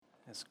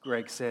As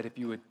Greg said, if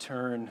you would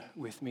turn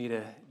with me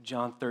to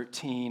John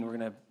 13, we're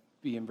going to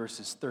be in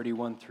verses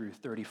 31 through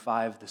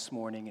 35 this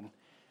morning. And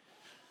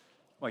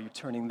while you're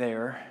turning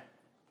there,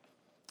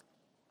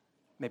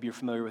 maybe you're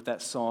familiar with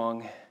that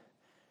song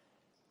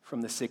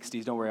from the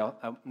 60s. Don't worry,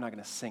 I'm not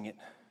going to sing it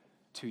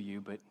to you,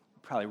 but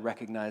you probably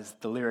recognize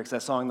the lyrics.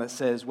 That song that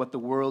says, "What the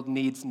world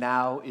needs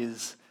now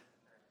is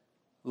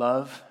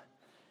love,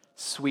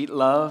 sweet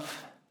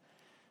love.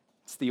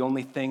 It's the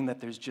only thing that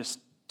there's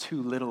just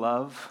too little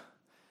of.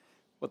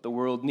 What the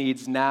world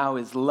needs now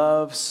is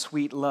love,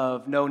 sweet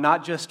love. No,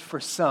 not just for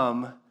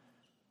some,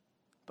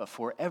 but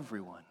for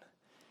everyone."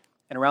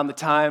 And around the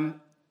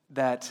time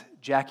that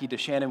Jackie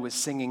DeShannon was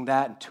singing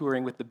that and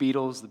touring with the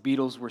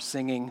Beatles were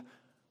singing,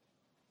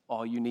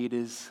 "All you need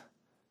is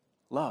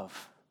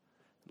love.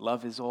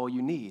 Love is all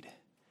you need."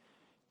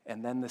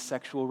 And then the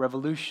sexual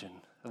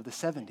revolution of the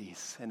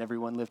 70s, and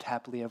everyone lived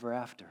happily ever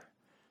after.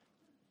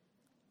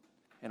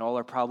 And all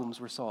our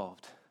problems were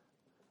solved.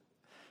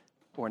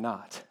 Or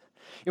not.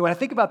 When I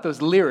think about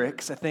those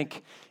lyrics, I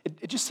think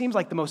it just seems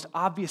like the most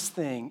obvious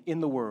thing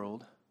in the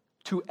world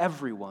to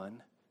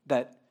everyone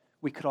that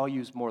we could all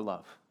use more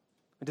love.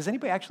 Does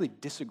anybody actually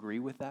disagree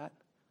with that?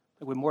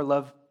 Would more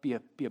love be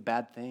a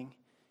bad thing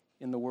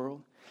in the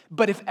world?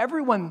 But if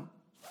everyone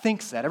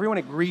thinks that, everyone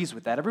agrees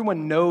with that,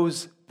 everyone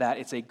knows that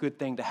it's a good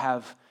thing to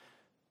have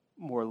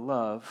more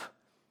love,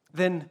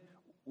 then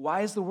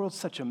why is the world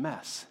such a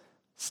mess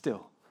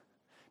still?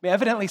 I mean,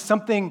 evidently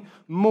something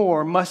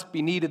more must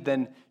be needed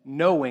than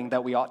knowing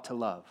that we ought to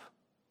love.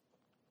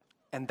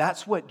 And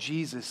that's what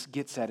Jesus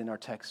gets at in our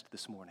text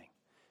this morning.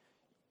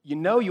 You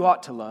know you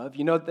ought to love,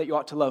 you know that you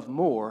ought to love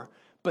more,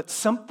 but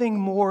something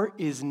more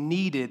is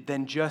needed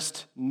than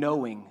just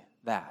knowing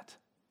that.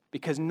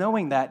 Because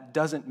knowing that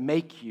doesn't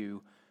make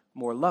you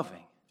more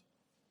loving.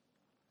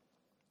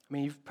 I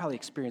mean, you've probably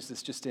experienced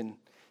this just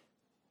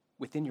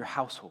within your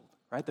household,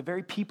 right? The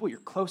very people you're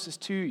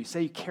closest to, you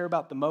say you care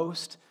about the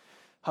most,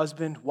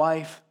 husband,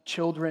 wife,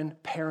 children,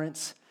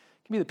 parents,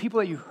 can be the people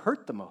that you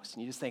hurt the most.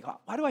 And you just think,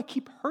 why do I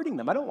keep hurting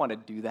them? I don't want to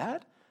do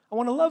that. I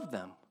want to love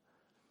them.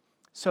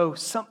 So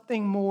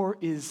something more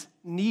is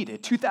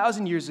needed.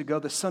 2,000 years ago,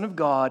 the Son of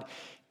God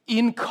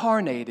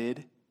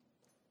incarnated,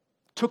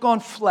 took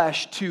on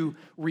flesh to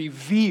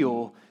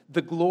reveal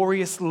the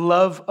glorious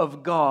love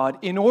of God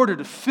in order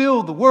to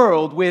fill the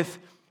world with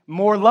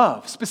more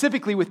love,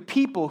 specifically with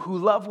people who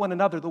love one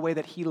another the way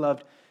that He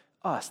loved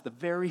us, the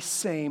very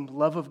same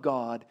love of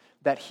God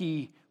that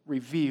He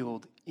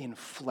revealed in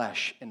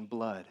flesh and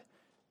blood.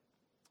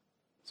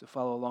 So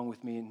follow along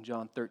with me in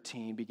John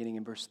 13, beginning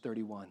in verse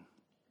 31.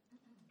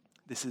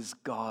 This is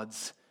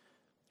God's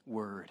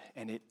word,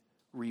 and it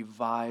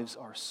revives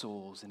our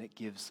souls, and it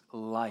gives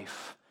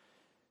life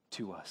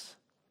to us.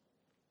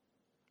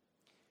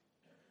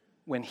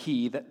 When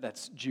he,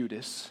 that's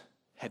Judas,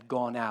 had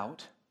gone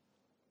out,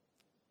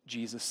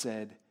 Jesus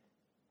said,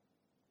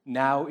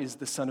 "Now is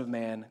the Son of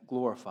Man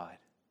glorified,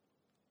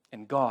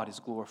 and God is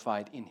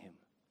glorified in him.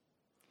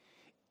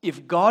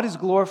 If God is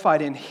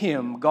glorified in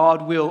him,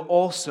 God will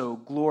also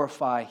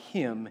glorify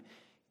him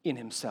in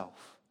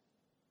himself,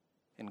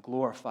 and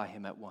glorify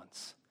him at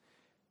once.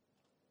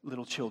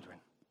 Little children,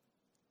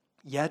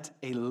 yet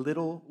a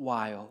little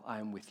while I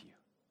am with you.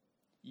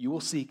 You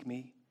will seek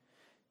me,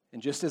 and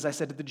just as I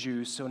said to the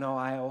Jews, so now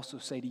I also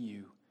say to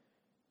you,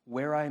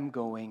 where I am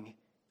going,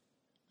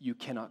 you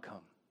cannot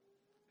come.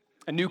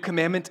 A new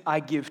commandment I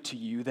give to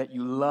you, that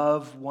you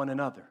love one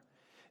another.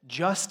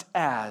 Just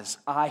as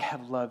I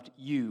have loved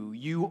you,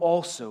 you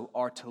also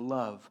are to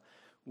love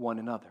one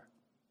another.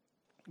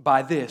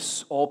 By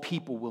this, all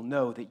people will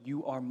know that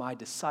you are my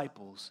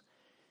disciples,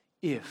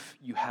 if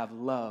you have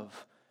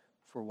love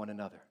for one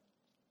another."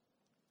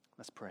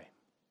 Let's pray.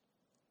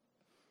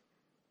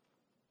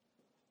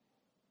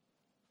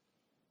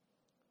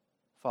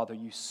 Father,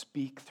 you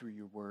speak through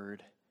your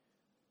word,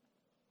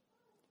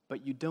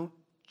 but you don't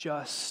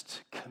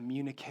just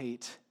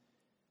communicate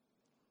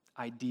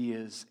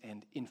ideas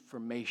and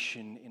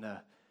information in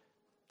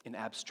an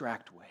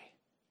abstract way.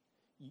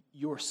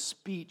 Your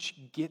speech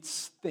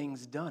gets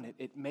things done.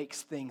 It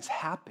makes things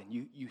happen.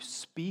 You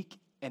speak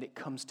and it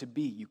comes to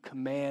be. You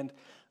command,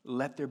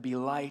 "Let there be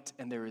light,"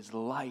 and there is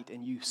light.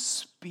 And you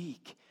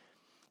speak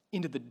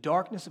into the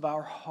darkness of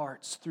our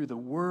hearts through the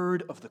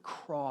word of the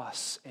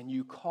cross, and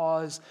you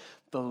cause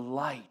the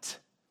light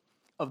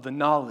of the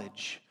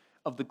knowledge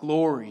of the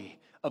glory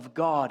of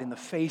God in the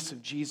face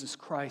of Jesus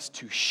Christ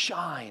to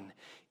shine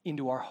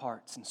into our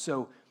hearts. And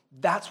so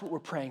that's what we're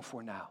praying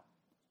for now,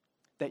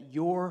 that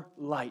your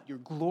light, your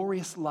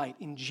glorious light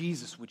in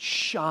Jesus would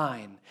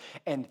shine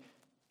and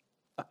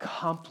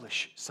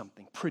accomplish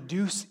something,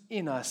 produce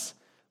in us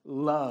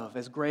love,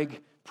 as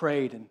Greg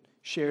prayed and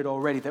shared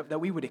already, that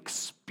we would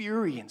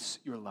experience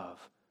your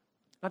love.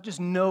 Not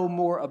just know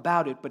more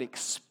about it, but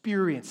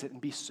experience it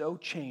and be so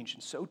changed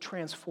and so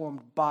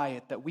transformed by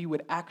it that we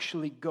would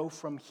actually go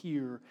from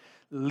here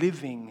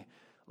living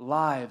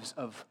lives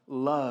of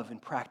love in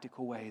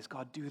practical ways.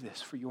 God, do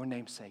this for your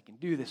name's sake, and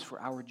do this for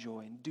our joy,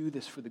 and do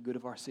this for the good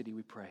of our city,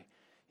 we pray.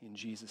 In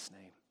Jesus'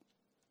 name,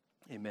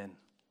 amen.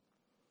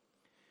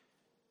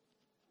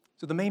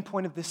 So the main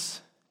point of this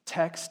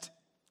text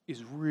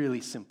is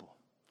really simple.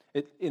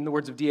 In the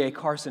words of D.A.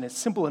 Carson, it's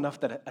simple enough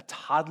that a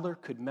toddler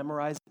could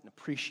memorize it and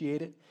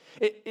appreciate it.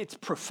 It's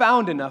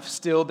profound enough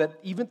still that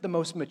even the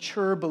most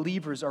mature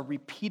believers are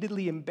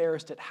repeatedly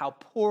embarrassed at how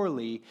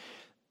poorly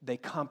they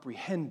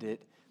comprehend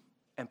it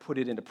and put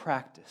it into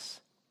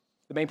practice.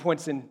 The main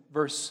point's in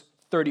verse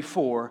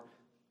 34,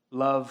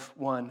 love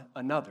one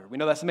another. We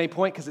know that's the main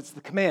point because it's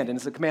the command, and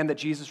it's the command that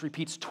Jesus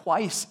repeats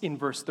twice in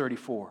verse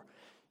 34.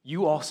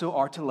 You also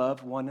are to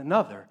love one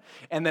another.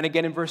 And then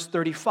again in verse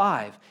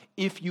 35,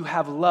 if you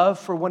have love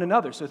for one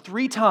another. So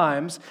 3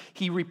 times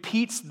he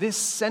repeats this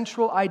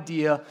central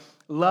idea,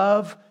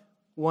 love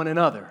one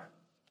another.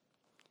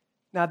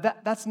 Now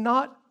that's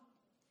not,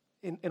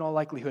 in all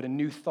likelihood, a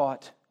new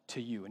thought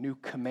to you, a new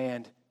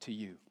command to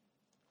you.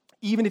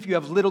 Even if you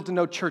have little to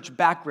no church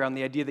background,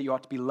 the idea that you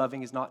ought to be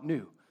loving is not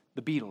new.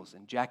 The Beatles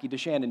and Jackie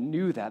DeShannon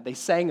knew that. They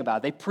sang about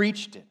it. They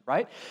preached it,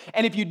 right?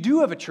 And if you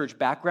do have a church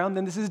background,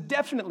 then this is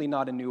definitely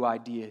not a new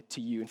idea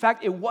to you. In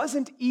fact, it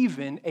wasn't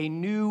even a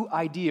new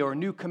idea or a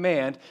new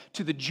command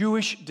to the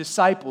Jewish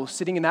disciples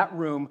sitting in that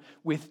room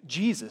with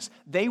Jesus.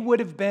 They would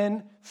have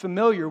been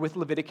familiar with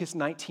Leviticus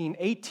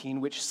 19:18,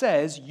 which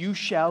says, you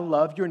shall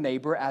love your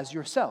neighbor as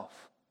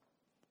yourself.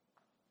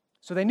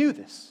 So they knew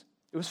this.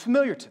 It was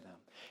familiar to them.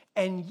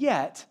 And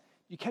yet,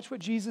 you catch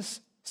what Jesus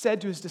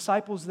said to his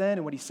disciples then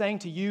and what he's saying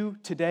to you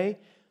today?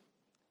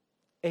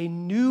 A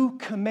new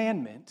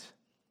commandment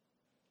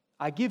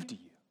I give to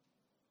you,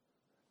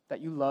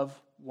 that you love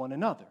one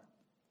another.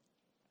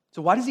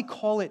 So why does he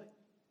call it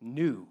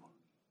new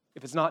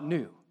if it's not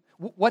new?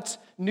 What's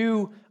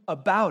new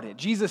about it?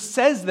 Jesus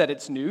says that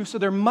it's new, so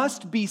there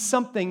must be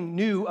something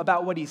new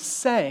about what he's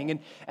saying.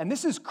 And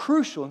this is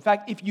crucial. In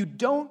fact, if you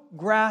don't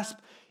grasp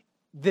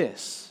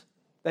this,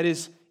 that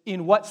is,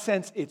 in what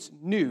sense it's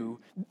new,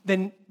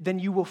 then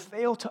you will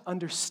fail to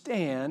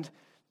understand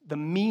the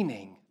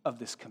meaning of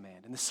this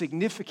command and the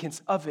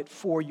significance of it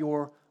for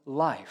your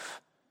life.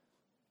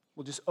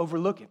 We'll just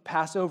overlook it,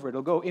 pass over it.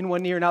 It'll go in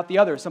one ear and out the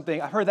other.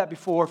 Something, I've heard that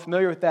before,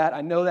 familiar with that,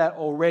 I know that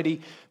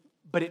already.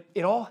 But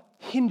it all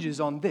hinges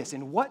on this.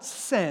 In what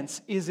sense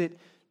is it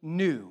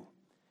new?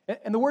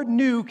 And the word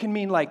new can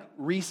mean like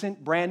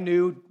recent, brand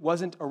new,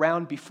 wasn't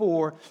around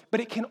before, but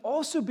it can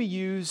also be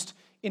used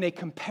in a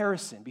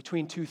comparison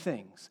between 2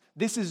 things.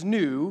 This is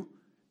new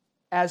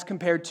as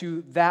compared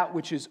to that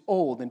which is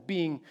old and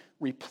being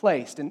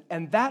replaced.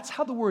 And that's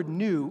how the word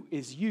new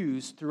is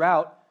used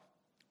throughout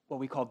what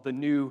we call the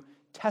New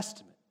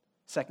Testament.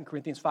 2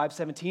 Corinthians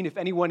 5:17, if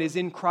anyone is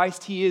in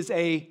Christ, he is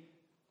a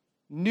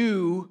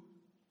new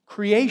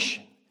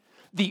creation.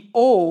 The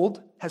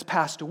old has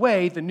passed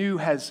away, the new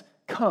has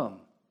come.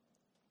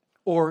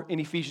 Or in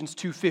Ephesians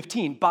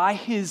 2:15, by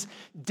his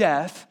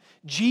death,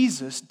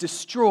 Jesus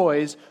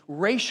destroys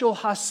racial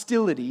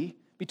hostility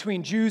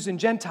between Jews and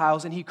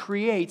Gentiles, and he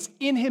creates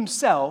in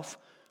himself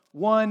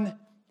one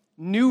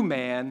new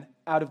man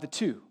out of the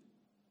 2.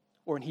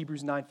 Or in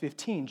Hebrews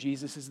 9:15,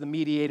 Jesus is the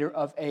mediator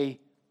of a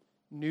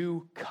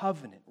new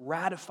covenant,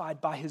 ratified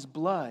by his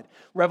blood.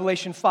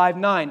 Revelation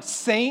 5:9,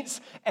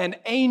 saints and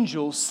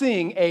angels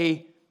sing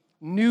a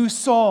new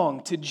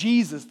song to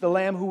Jesus, the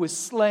Lamb who was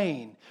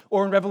slain.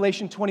 Or in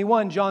Revelation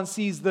 21, John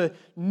sees the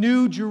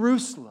new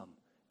Jerusalem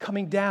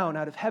coming down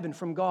out of heaven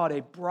from God,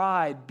 a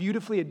bride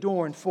beautifully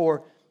adorned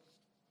for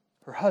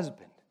her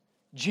husband,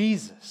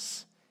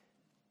 Jesus.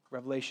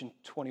 Revelation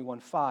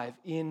 21:5,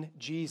 in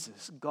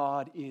Jesus,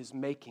 God is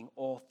making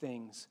all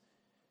things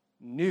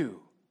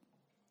new.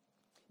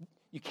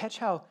 You catch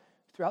how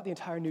throughout the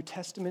entire New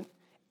Testament,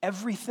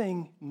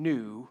 everything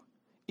new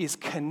is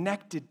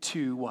connected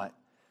to what?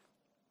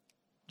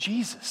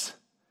 Jesus,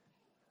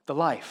 the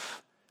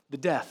life, the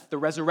death, the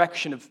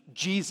resurrection of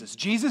Jesus.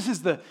 Jesus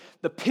is the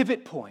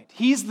pivot point.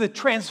 He's the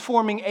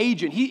transforming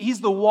agent. He's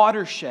the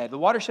watershed. The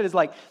watershed is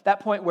like that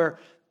point where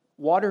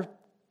water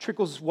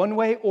trickles one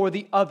way or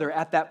the other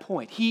at that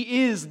point.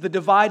 He is the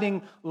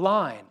dividing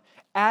line.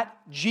 At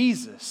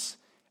Jesus,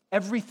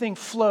 everything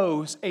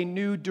flows a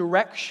new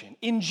direction.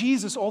 In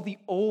Jesus, all the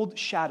old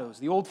shadows,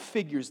 the old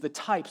figures, the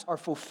types are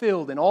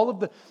fulfilled, and all of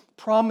the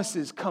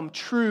promises come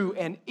true.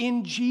 And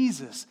in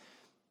Jesus,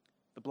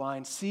 the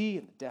blind see,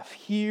 and the deaf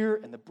hear,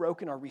 and the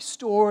broken are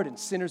restored, and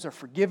sinners are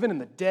forgiven,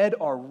 and the dead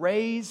are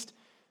raised.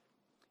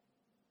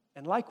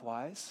 And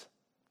likewise,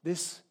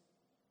 this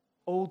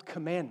old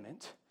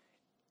commandment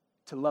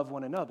to love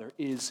one another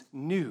is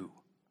new.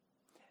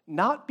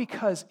 Not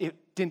because it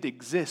didn't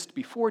exist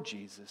before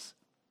Jesus,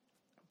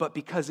 but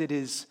because it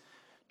is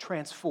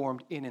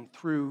transformed in and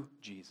through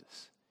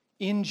Jesus.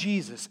 In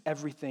Jesus,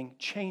 everything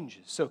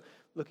changes. So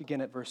look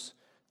again at verse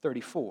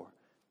 34.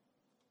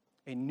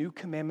 A new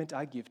commandment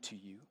I give to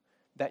you,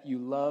 that you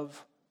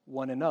love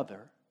one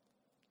another,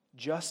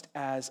 just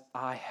as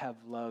I have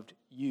loved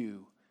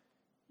you,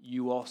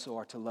 you also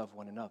are to love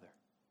one another.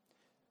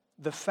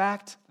 The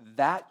fact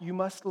that you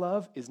must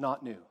love is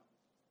not new.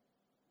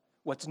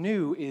 What's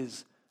new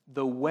is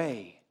the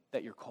way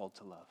that you're called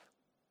to love.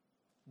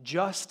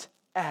 Just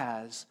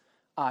as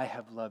I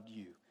have loved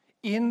you.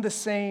 In the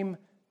same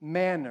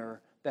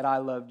manner that I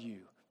loved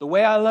you. The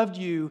way I loved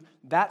you,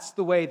 that's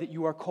the way that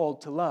you are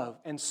called to love.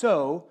 And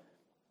so,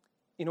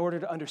 in order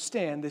to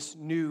understand this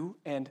new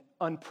and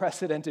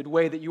unprecedented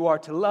way that you are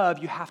to love,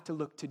 you have to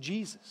look to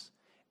Jesus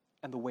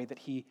and the way that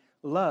he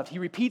loved. He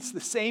repeats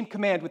the same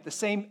command with the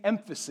same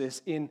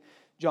emphasis in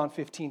John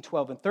 15,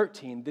 12, and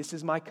 13. This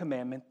is my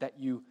commandment, that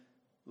you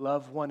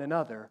love one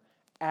another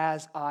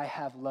as I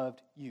have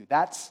loved you.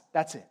 That's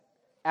it.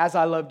 As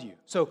I loved you.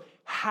 So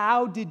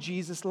how did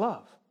Jesus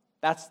love?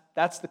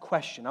 That's the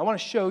question. I want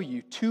to show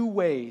you two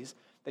ways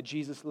that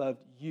Jesus loved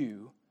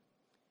you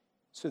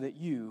so that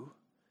you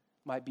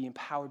might be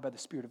empowered by the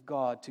Spirit of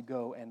God to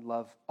go and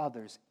love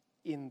others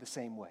in the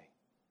same way.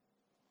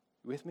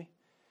 You with me?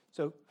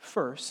 So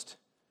first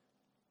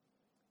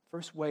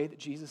way that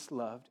Jesus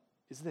loved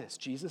is this.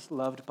 Jesus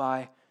loved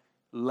by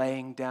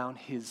laying down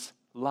his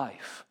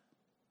life.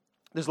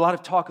 There's a lot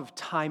of talk of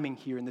timing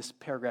here in this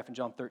paragraph in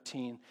John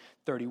 13,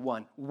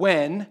 31.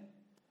 When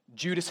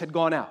Judas had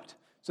gone out.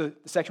 So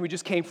the section we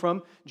just came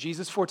from,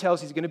 Jesus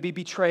foretells he's going to be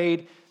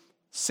betrayed.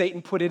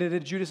 Satan put it into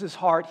Judas's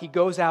heart. He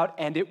goes out,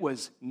 and it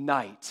was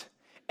night.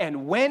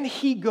 And when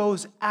he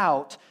goes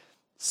out,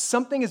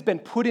 something has been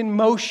put in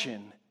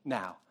motion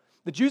now.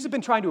 The Jews have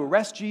been trying to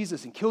arrest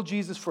Jesus and kill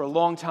Jesus for a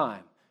long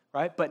time,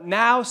 right? But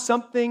now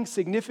something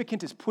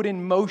significant is put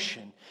in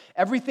motion.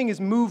 Everything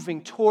is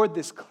moving toward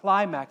this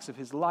climax of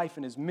his life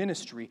and his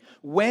ministry.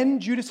 When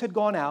Judas had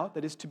gone out,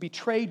 that is to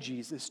betray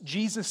Jesus,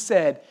 Jesus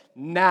said,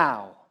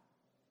 now,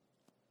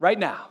 right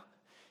now,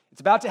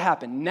 it's about to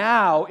happen.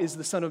 Now is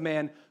the Son of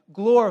Man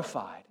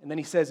glorified. And then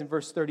he says in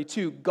verse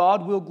 32,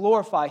 God will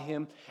glorify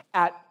him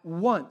at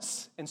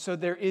once. And so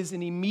there is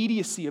an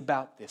immediacy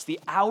about this. The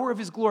hour of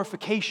his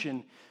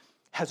glorification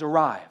has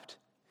arrived.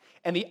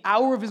 And the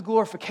hour of his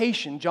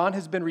glorification, John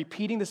has been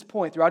repeating this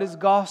point throughout his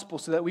gospel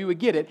so that we would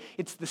get it.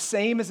 It's the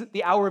same as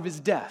the hour of his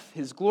death.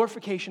 His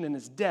glorification and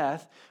his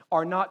death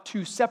are not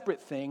two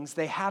separate things.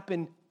 They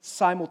happen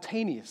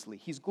simultaneously.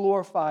 He's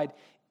glorified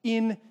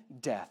in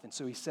death. And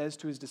so he says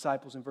to his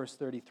disciples in verse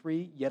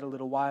 33, yet a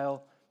little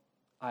while,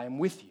 I am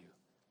with you.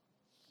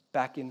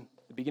 Back in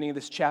the beginning of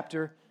this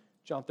chapter,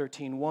 John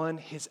 13:1,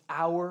 his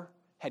hour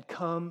had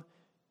come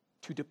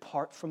to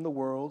depart from the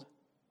world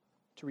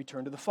to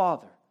return to the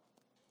Father.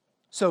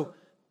 So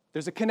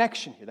there's a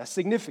connection here. That's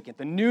significant.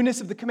 The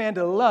newness of the command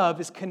to love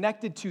is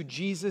connected to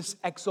Jesus'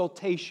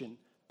 exaltation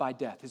by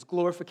death, his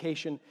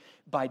glorification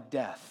by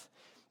death.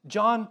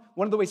 John,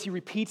 one of the ways he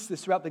repeats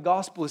this throughout the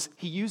gospel is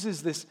he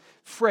uses this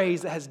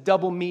phrase that has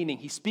double meaning.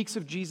 He speaks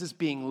of Jesus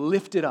being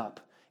lifted up.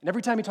 And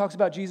every time he talks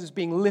about Jesus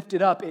being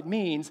lifted up, it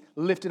means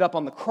lifted up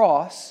on the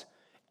cross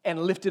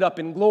and lifted up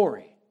in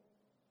glory.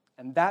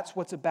 And that's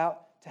what's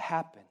about to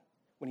happen.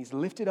 When he's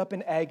lifted up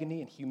in agony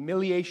and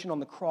humiliation on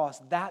the cross,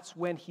 that's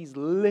when he's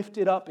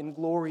lifted up in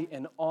glory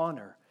and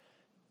honor.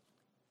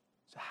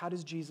 So how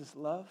does Jesus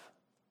love?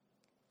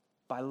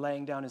 By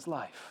laying down his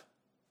life.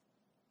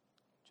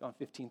 John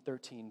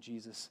 15:13,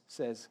 Jesus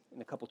says in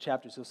a couple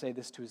chapters, he'll say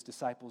this to his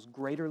disciples,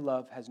 greater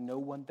love has no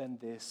one than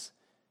this,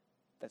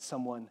 that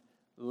someone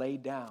lay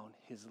down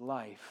his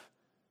life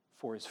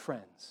for his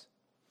friends.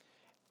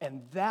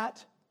 And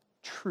that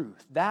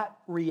truth, that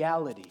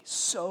reality,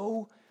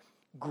 so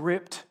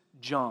gripped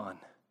John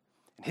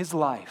and his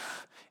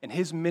life and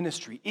his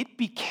ministry. It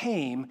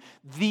became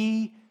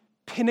the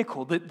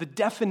pinnacle, the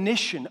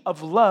definition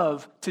of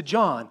love to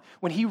John.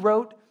 When he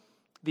wrote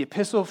the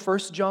epistle of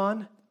 1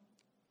 John,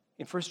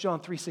 in 1 John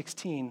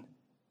 3:16,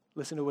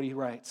 listen to what he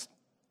writes.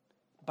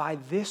 By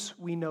this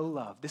we know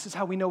love. This is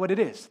how we know what it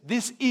is.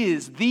 This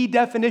is the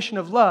definition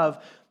of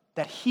love,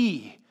 that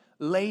he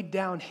laid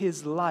down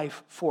his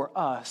life for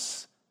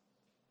us,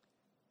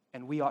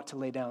 and we ought to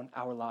lay down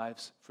our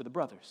lives for the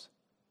brothers.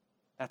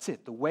 That's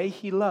it. The way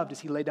he loved is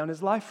he laid down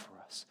his life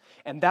for us.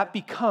 And that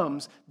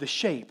becomes the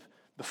shape,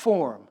 the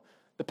form,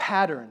 the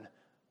pattern,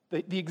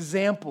 the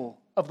example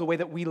of the way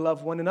that we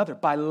love one another,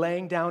 by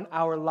laying down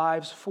our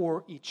lives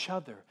for each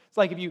other. It's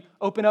like if you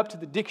open up to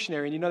the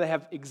dictionary and you know they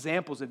have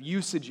examples of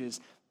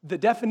usages. The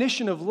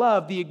definition of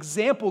love, the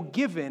example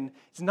given,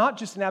 is not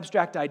just an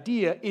abstract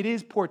idea. It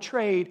is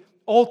portrayed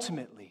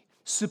ultimately,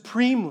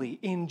 supremely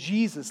in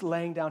Jesus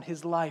laying down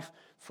his life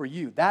for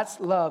you. That's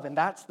love, and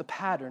that's the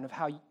pattern of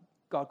how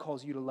God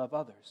calls you to love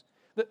others.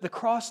 The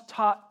cross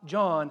taught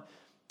John,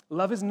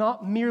 love is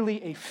not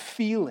merely a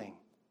feeling.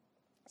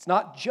 It's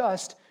not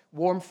just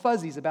warm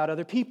fuzzies about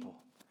other people.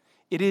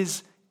 It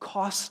is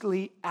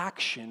costly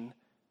action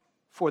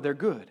for their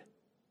good.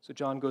 So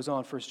John goes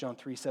on, 1 John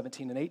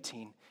 3:17 and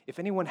 18. If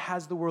anyone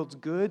has the world's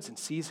goods and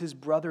sees his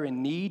brother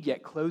in need,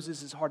 yet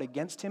closes his heart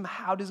against him,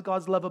 how does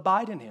God's love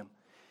abide in him?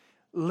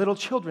 Little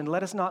children,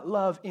 let us not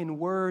love in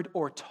word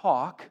or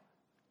talk,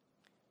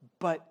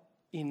 but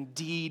in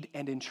deed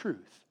and in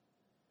truth.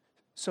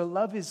 So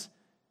love is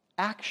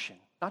action,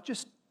 not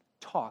just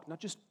talk, not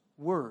just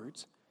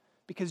words,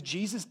 because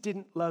Jesus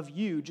didn't love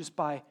you just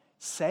by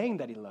saying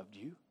that he loved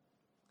you.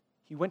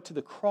 He went to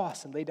the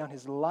cross and laid down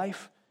his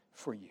life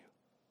for you.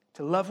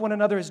 To love one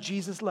another as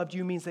Jesus loved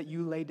you means that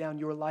you lay down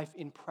your life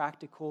in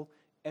practical,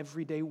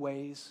 everyday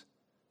ways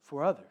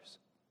for others.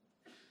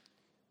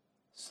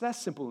 So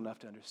that's simple enough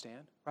to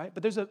understand, right?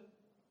 But there's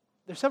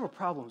several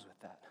problems with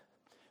that.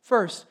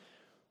 First,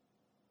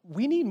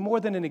 we need more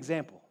than an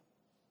example.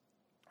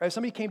 Right? If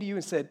somebody came to you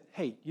and said,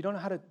 hey, you don't know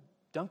how to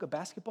dunk a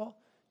basketball?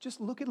 Just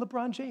look at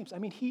LeBron James. I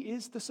mean, he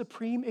is the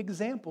supreme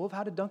example of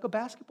how to dunk a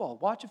basketball.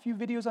 Watch a few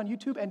videos on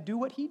YouTube and do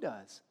what he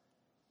does.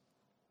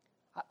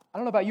 I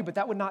don't know about you, but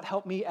that would not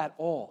help me at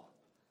all.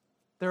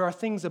 There are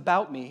things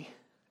about me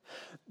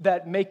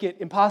that make it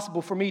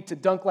impossible for me to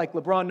dunk like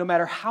LeBron no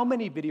matter how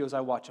many videos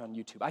I watch on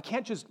YouTube. I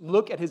can't just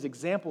look at his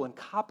example and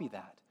copy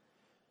that.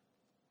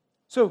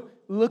 So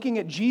looking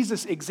at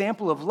Jesus'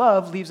 example of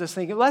love leaves us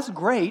thinking, well, that's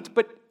great,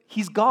 but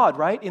he's God,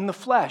 right, in the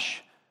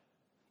flesh.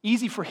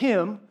 Easy for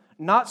him,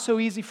 not so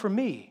easy for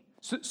me.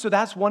 So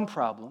that's one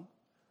problem.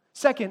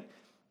 Second,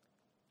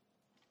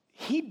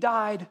 he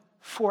died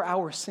for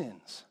our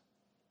sins.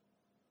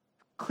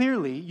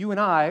 Clearly, you and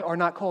I are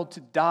not called to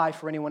die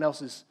for anyone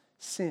else's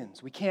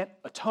sins. We can't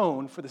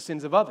atone for the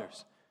sins of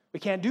others. We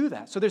can't do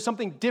that. So there's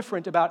something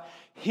different about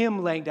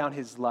him laying down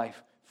his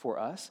life for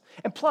us.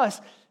 And plus,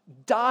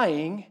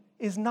 dying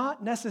is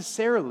not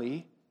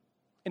necessarily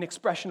an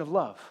expression of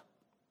love.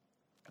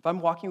 If I'm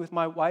walking with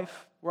my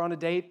wife, we're on a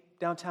date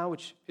downtown,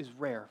 which is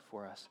rare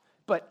for us.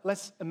 But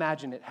let's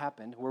imagine it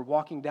happened. We're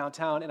walking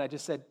downtown, and I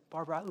just said,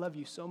 Barbara, I love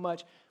you so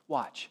much.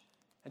 Watch.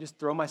 I just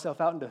throw myself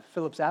out into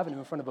Phillips Avenue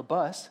in front of a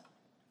bus.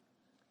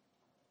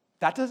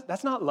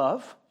 That's not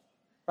love,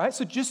 right?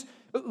 So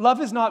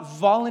love is not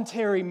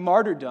voluntary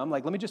martyrdom.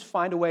 Like, let me just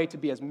find a way to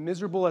be as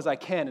miserable as I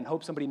can and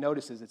hope somebody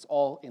notices it's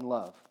all in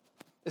love.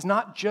 It's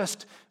not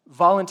just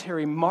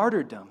voluntary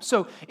martyrdom.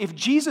 So if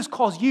Jesus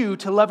calls you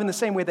to love in the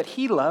same way that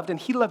he loved, and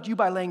he loved you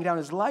by laying down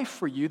his life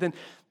for you, then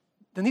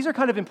these are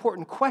kind of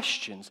important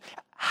questions.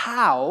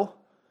 How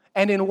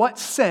and in what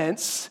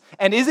sense,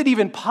 and is it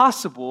even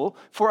possible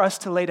for us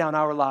to lay down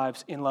our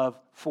lives in love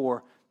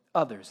for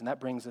others? And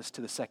that brings us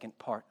to the second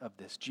part of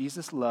this.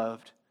 Jesus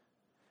loved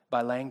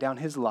by laying down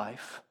his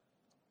life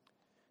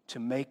to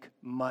make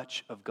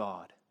much of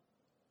God.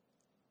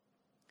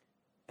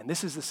 And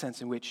this is the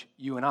sense in which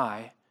you and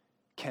I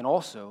can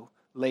also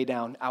lay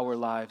down our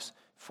lives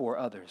for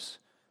others.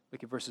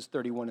 Look at verses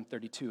 31 and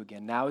 32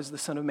 again. Now is the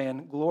Son of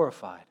Man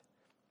glorified,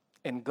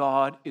 and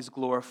God is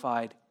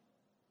glorified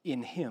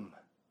in him.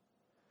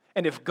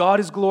 And if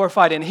God is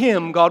glorified in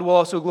him, God will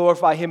also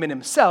glorify him in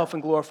himself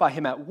and glorify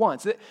him at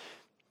once.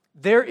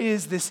 There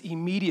is this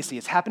immediacy.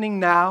 It's happening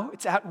now.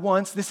 It's at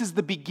once. This is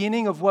the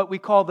beginning of what we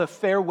call the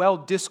farewell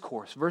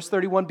discourse. Verse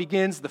 31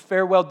 begins the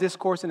farewell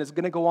discourse and is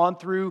going to go on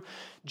through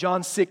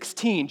John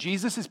 16.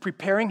 Jesus is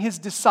preparing his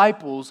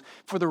disciples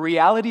for the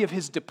reality of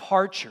his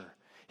departure,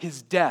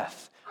 his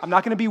death. I'm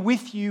not going to be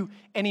with you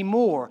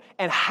anymore.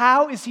 And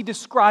how is he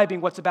describing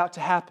what's about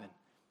to happen?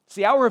 It's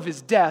the hour of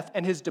his death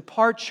and his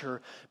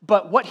departure,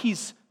 but what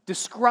he's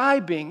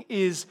describing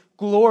is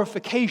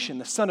glorification.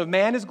 The Son of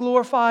Man is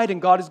glorified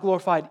and God is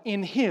glorified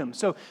in him.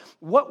 So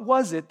what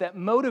was it that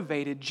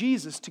motivated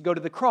Jesus to go to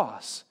the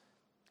cross?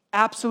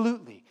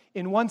 Absolutely.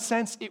 In one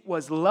sense, it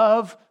was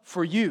love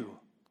for you.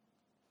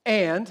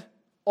 And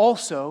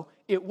also,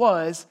 it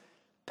was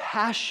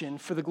passion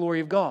for the glory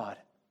of God.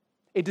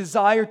 A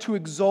desire to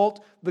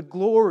exalt the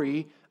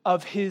glory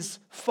of his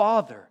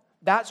Father.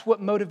 That's what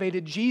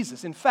motivated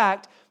Jesus. In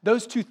fact,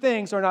 those two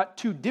things are not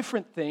two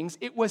different things.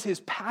 It was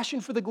his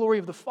passion for the glory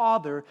of the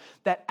Father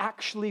that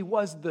actually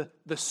was the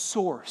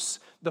source,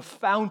 the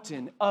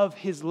fountain of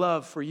his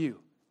love for you.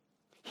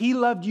 He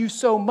loved you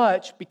so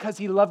much because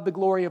he loved the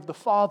glory of the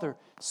Father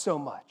so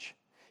much.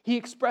 He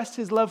expressed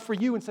his love for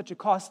you in such a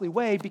costly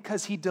way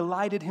because he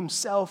delighted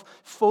himself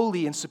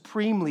fully and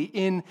supremely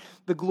in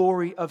the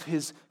glory of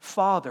his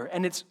Father.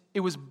 And it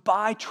was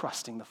by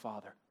trusting the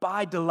Father,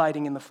 by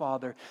delighting in the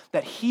Father,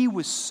 that he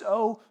was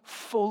so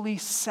fully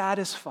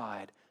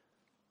satisfied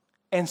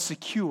and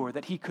secure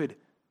that he could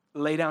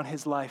lay down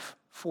his life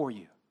for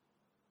you.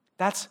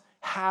 That's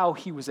how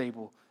he was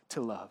able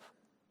to love.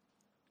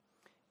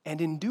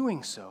 And in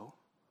doing so,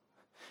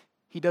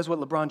 he does what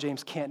LeBron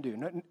James can't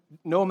do.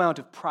 No amount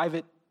of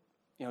private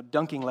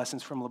dunking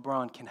lessons from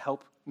LeBron can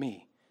help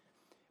me.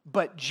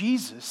 But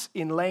Jesus,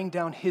 in laying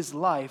down his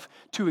life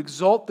to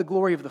exalt the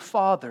glory of the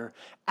Father,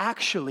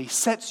 actually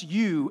sets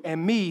you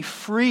and me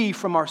free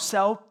from our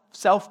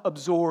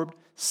self-absorbed,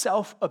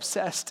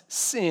 self-obsessed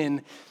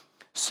sin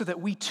so that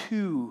we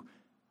too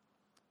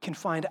can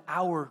find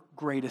our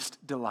greatest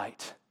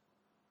delight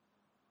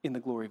in the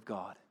glory of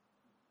God,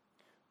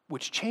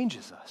 which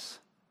changes us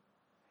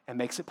and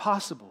makes it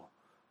possible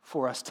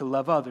for us to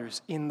love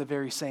others in the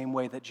very same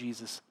way that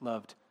Jesus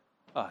loved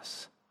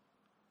us.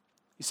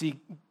 You see,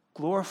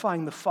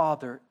 glorifying the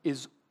Father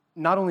is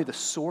not only the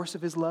source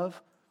of his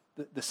love,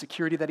 the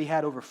security that he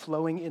had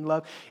overflowing in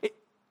love,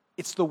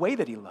 it's the way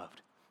that he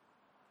loved.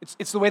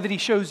 It's the way that he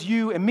shows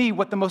you and me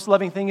what the most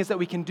loving thing is that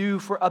we can do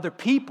for other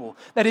people.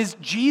 That is,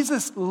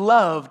 Jesus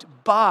loved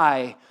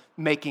by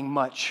making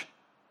much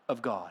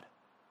of God.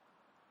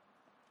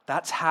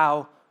 That's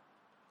how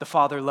the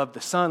Father loved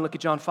the Son. Look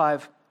at John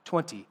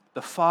 5:20.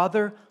 The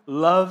Father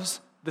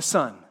loves the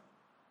Son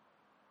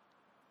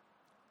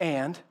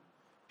and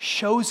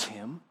shows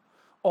him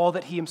all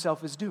that he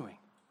himself is doing.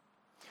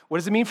 What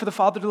does it mean for the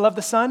Father to love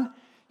the Son?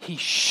 He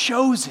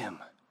shows him.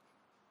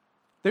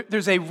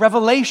 There's a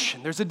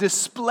revelation, there's a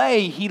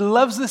display. He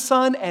loves the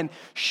Son and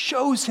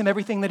shows him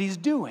everything that he's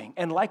doing.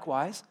 And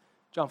likewise,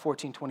 John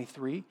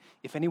 14:23,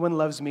 if anyone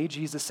loves me,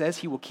 Jesus says,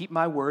 he will keep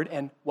my word,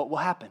 and what will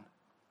happen?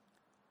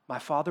 My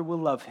Father will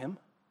love him.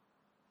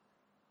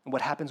 And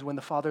what happens when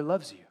the Father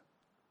loves you?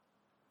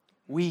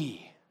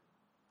 We,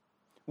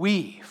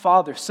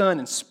 Father, Son,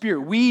 and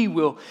Spirit, we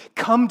will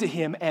come to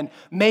him and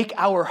make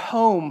our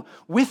home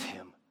with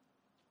him.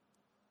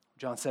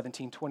 John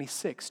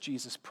 17:26,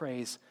 Jesus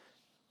prays,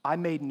 I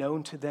made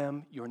known to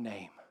them your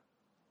name.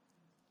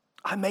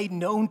 I made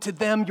known to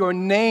them your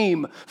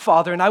name,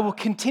 Father, and I will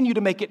continue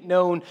to make it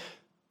known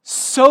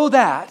so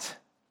that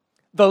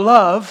the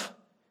love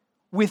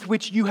with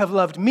which you have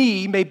loved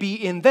me may be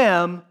in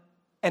them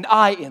and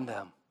I in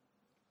them.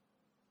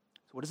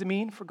 So what does it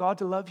mean for God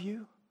to love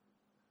you?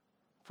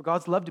 For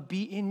God's love to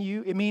be in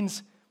you? It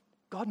means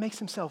God makes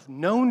himself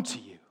known to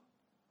you.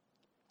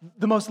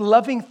 The most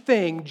loving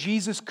thing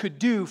Jesus could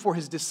do for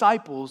his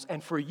disciples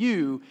and for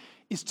you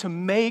is to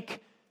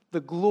make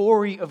the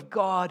glory of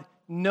God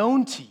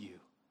known to you.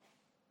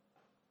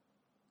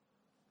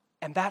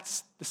 And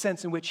that's the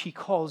sense in which he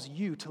calls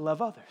you to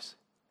love others.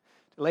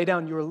 To lay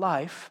down your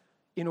life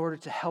in order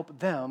to help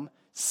them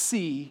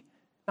see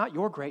not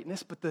your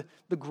greatness, but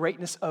the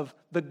greatness of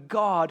the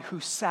God who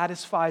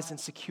satisfies and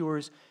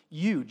secures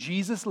you.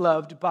 Jesus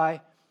loved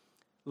by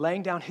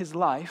laying down his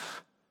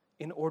life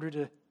in order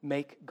to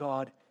make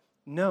God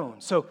known.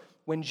 So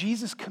when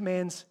Jesus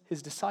commands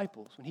his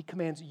disciples, when he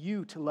commands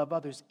you to love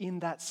others in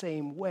that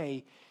same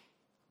way,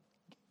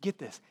 get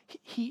this,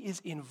 he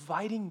is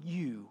inviting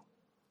you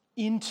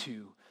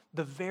into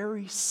the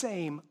very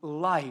same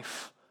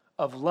life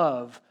of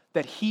love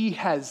that he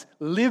has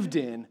lived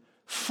in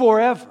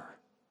forever.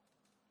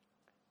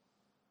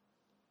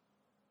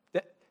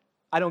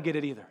 I don't get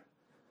it either.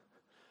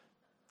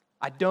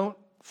 I don't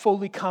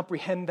fully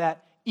comprehend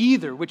that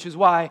either, which is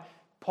why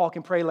Paul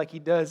can pray like he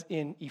does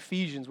in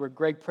Ephesians, where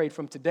Greg prayed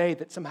from today,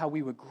 that somehow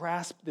we would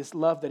grasp this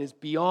love that is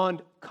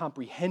beyond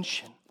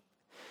comprehension.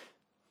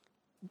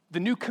 The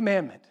new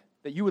commandment,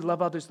 that you would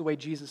love others the way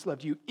Jesus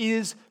loved you,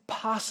 is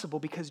possible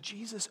because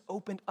Jesus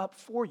opened up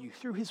for you,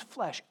 through his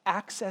flesh,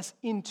 access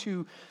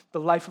into the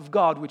life of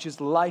God, which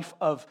is life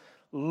of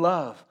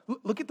love.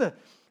 Look at the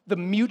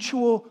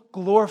mutual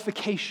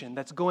glorification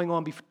that's going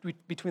on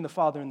between the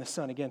Father and the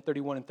Son. Again,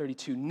 31 and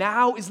 32.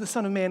 Now is the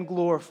Son of Man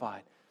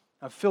glorified.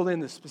 I've filled in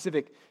the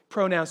specific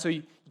pronouns so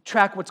you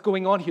track what's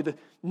going on here.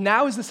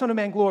 Now is the Son of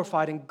Man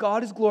glorified, and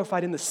God is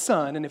glorified in the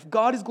Son. And if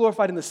God is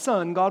glorified in the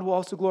Son, God will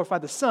also glorify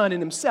the Son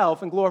in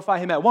himself and glorify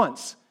him at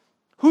once.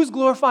 Who's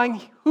glorifying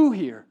who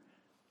here?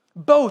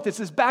 Both. It's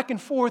this back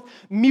and forth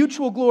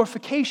mutual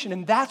glorification,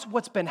 and that's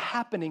what's been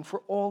happening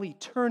for all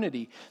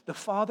eternity. The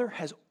Father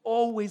has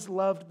always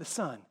loved the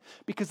Son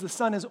because the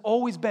Son has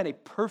always been a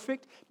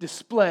perfect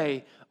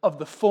display of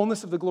the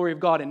fullness of the glory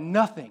of God, and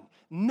nothing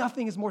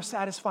is more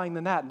satisfying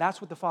than that. And that's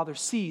what the Father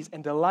sees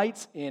and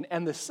delights in,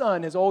 and the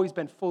Son has always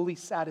been fully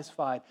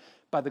satisfied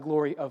by the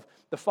glory of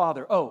the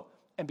Father. Oh,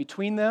 and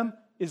between them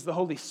is the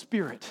Holy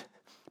Spirit,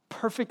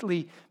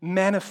 perfectly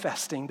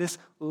manifesting this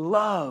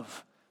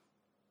love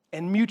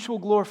and mutual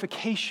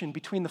glorification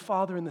between the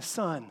Father and the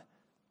Son.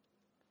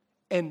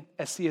 And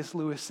as C.S.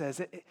 Lewis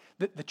says,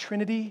 the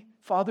Trinity,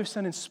 Father,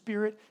 Son, and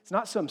Spirit, is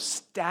not some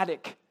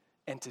static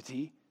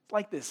entity. It's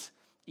like this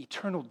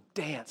eternal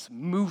dance,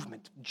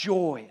 movement,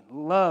 joy,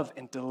 and love,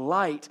 and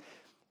delight.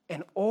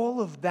 And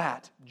all of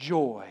that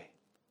joy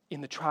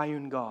in the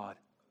triune God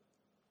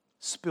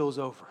spills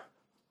over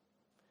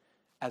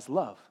as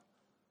love.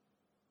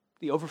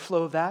 The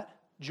overflow of that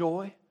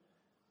joy,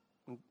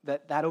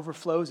 that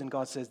overflows, and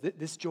God says,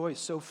 this joy is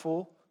so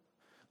full.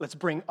 Let's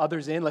bring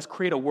others in. Let's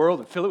create a world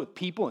and fill it with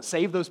people and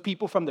save those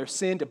people from their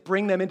sin to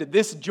bring them into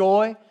this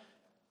joy.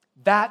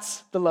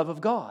 That's the love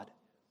of God.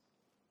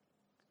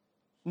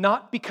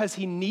 Not because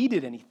he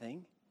needed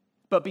anything,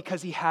 but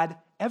because he had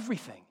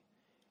everything.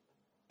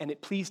 And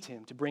it pleased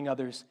him to bring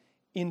others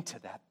into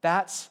that.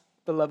 That's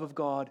the love of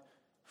God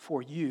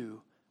for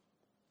you.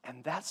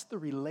 And that's the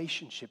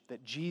relationship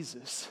that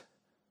Jesus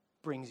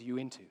brings you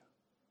into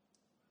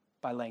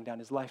by laying down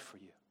his life for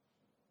you.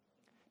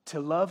 To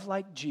love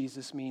like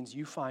Jesus means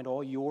you find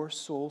all your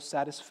soul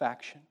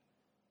satisfaction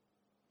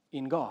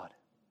in God,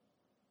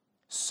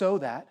 so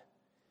that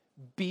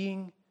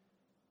being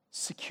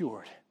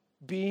secured,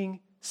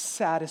 being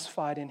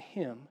satisfied in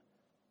him,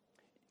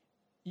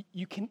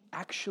 you can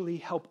actually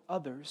help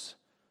others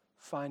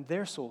find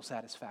their soul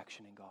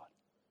satisfaction in God,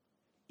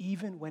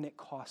 even when it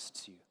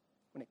costs you.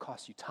 When it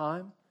costs you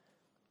time,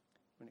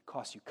 when it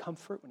costs you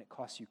comfort, when it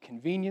costs you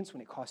convenience,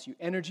 when it costs you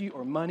energy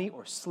or money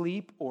or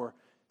sleep or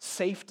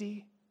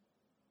safety,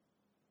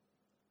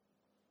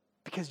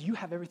 because you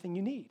have everything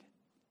you need.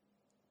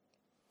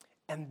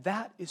 And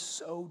that is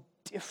so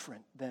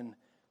different than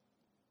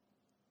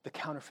the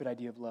counterfeit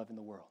idea of love in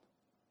the world.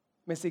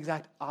 I mean, it's the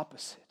exact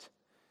opposite.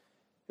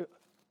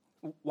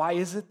 Why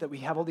is it that we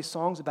have all these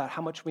songs about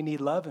how much we need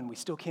love and we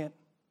still can't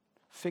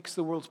fix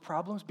the world's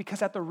problems?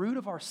 Because at the root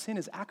of our sin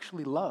is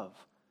actually love,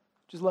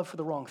 which is love for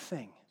the wrong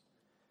thing.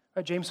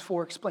 Right? James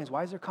 4 explains,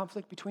 why is there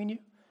conflict between you?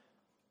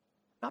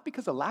 Not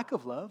because of lack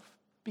of love,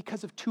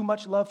 because of too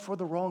much love for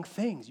the wrong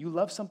things. You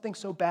love something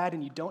so bad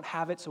and you don't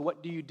have it, so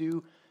what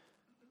do?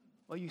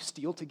 Well, you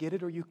steal to get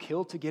it or you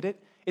kill to get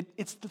it.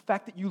 It's the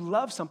fact that you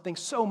love something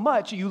so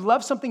much, you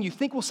love something you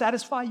think will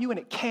satisfy you and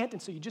it can't,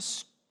 and so you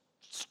just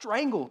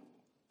strangle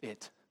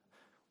it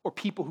or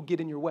people who get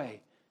in your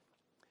way.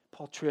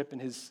 Paul Tripp, in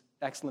his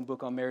excellent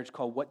book on marriage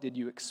called What Did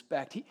You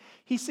Expect?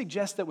 He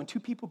suggests that when two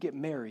people get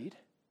married,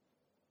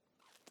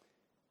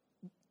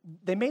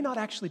 they may not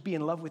actually be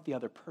in love with the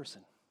other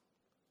person.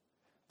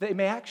 They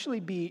may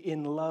actually be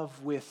in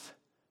love with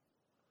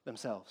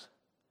themselves.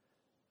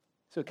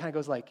 So it kind of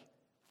goes like,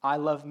 I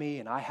love me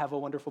and I have a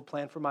wonderful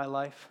plan for my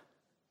life.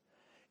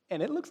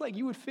 And it looks like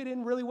you would fit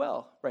in really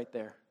well right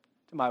there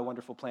to my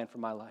wonderful plan for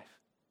my life.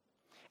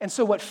 And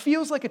so what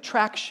feels like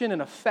attraction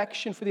and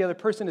affection for the other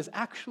person is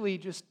actually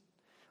just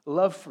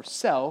love for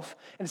self.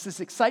 And it's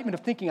this excitement of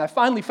thinking, I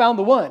finally found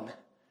the one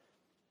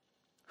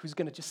who's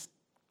going to just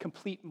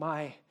complete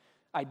my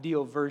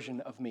ideal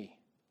version of me.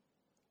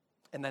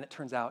 And then it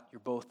turns out you're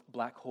both a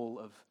black hole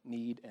of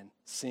need and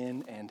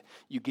sin, and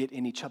you get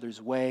in each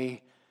other's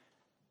way.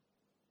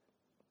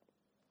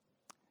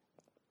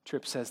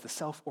 Tripp says the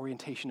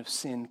self-orientation of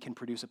sin can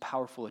produce a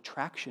powerful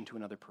attraction to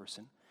another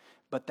person,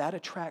 but that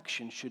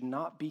attraction should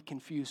not be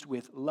confused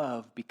with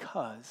love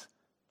because,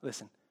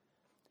 listen,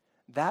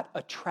 that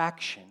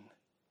attraction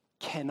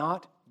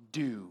cannot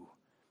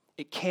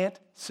it can't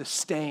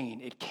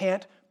sustain, it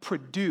can't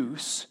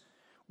produce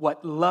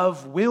what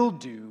love will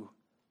do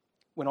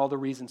when all the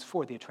reasons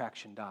for the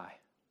attraction die.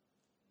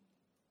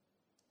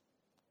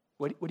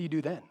 What do you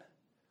do then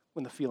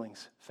when the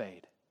feelings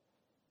fade?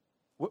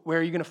 Where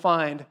are you going to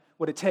find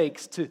what it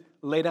takes to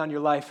lay down your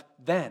life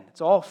then?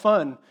 It's all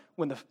fun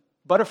when the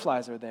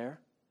butterflies are there.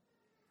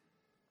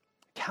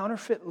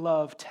 Counterfeit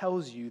love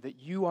tells you that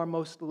you are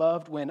most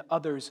loved when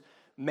others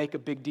make a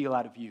big deal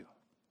out of you.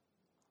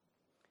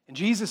 And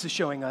Jesus is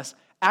showing us,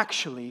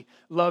 actually,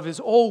 love is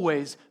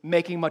always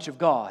making much of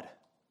God.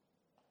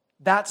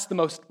 That's the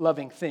most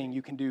loving thing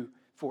you can do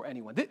for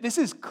anyone. This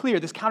is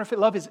clear. This counterfeit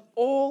love is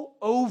all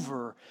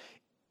over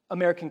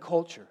American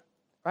culture,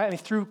 right? I mean,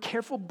 through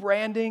careful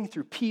branding,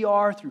 through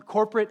PR, through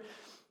corporate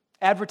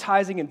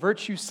advertising and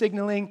virtue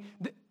signaling,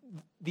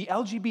 the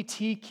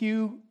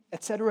LGBTQ,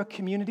 etc.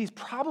 community is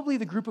probably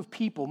the group of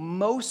people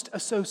most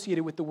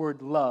associated with the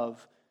word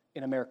love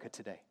in America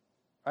today,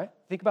 right?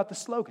 Think about the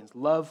slogans.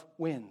 Love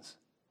wins.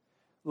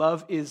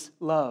 Love is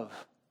love.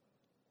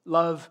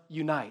 Love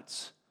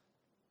unites.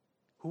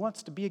 Who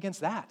wants to be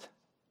against that?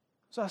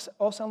 Those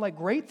all sound like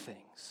great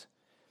things.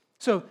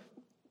 So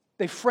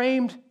they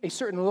framed a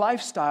certain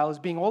lifestyle as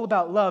being all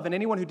about love, and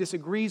anyone who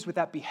disagrees with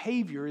that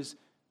behavior is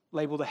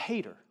labeled a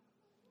hater.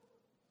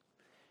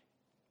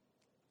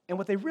 And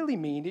what they really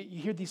mean,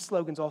 you hear these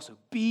slogans also,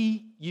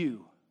 be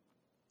you.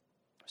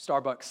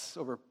 Starbucks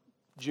over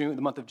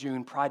the month of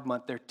June, Pride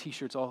Month, their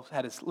t-shirts all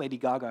had this Lady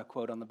Gaga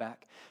quote on the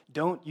back.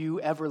 Don't you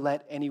ever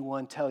let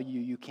anyone tell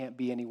you you can't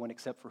be anyone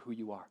except for who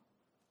you are.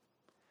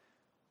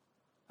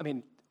 I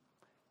mean,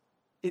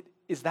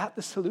 is that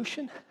the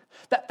solution?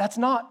 That's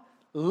not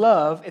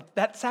love.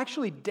 That's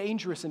actually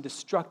dangerous and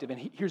destructive,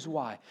 and here's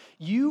why.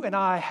 You and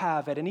I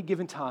have, at any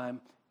given time,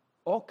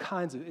 all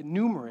kinds of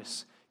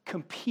numerous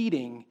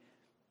competing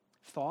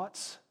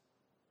thoughts,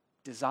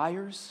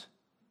 desires,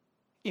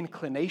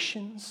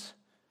 inclinations,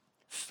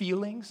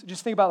 feelings.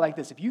 Just think about it like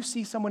this. If you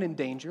see someone in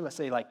danger, let's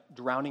say like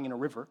drowning in a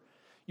river,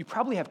 you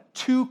probably have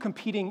two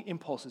competing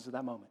impulses at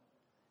that moment.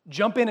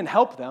 Jump in and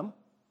help them,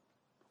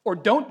 or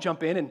don't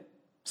jump in and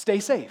stay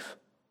safe.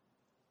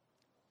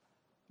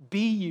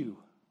 Be you.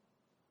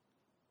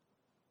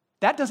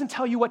 That doesn't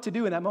tell you what to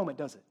do in that moment,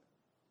 does it?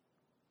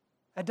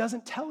 That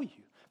doesn't tell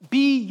you.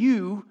 Be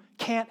you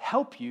can't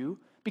help you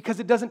because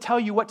it doesn't tell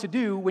you what to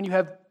do when you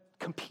have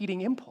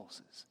competing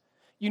impulses.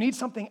 You need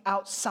something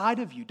outside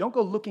of you. Don't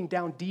go looking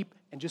down deep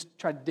and just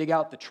try to dig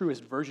out the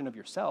truest version of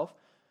yourself.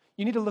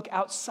 You need to look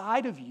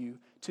outside of you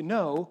to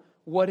know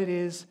what it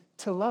is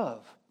to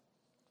love.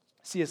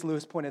 C.S.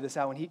 Lewis pointed this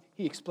out when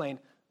he explained,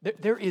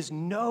 there is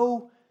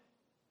no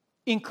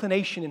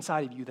inclination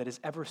inside of you that is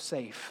ever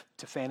safe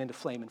to fan into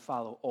flame and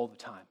follow all the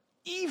time.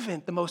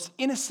 Even the most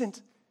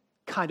innocent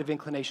kind of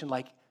inclination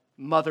like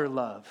mother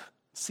love.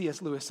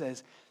 C.S. Lewis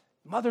says,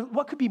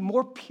 what could be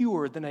more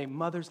pure than a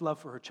mother's love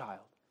for her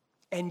child?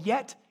 And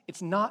yet,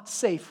 it's not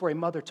safe for a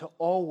mother to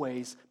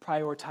always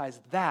prioritize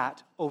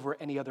that over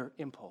any other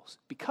impulse.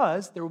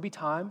 Because there will be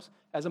times,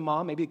 as a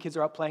mom, maybe the kids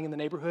are out playing in the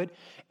neighborhood,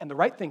 and the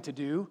right thing to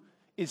do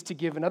is to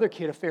give another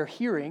kid a fair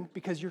hearing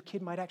because your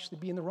kid might actually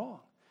be in the wrong.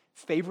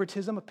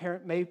 Favoritism a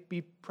parent may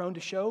be prone to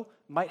show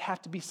might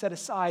have to be set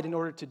aside in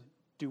order to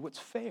do what's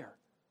fair.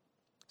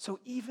 So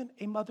even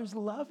a mother's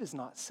love is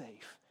not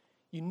safe.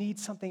 You need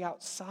something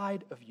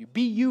outside of you.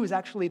 Be you is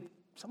actually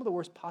some of the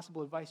worst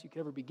possible advice you could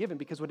ever be given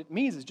because what it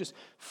means is just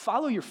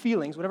follow your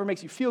feelings, whatever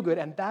makes you feel good,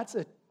 and that's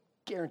a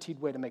guaranteed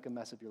way to make a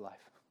mess of your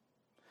life.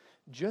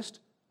 Just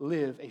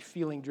live a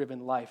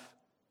feeling-driven life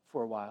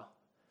for a while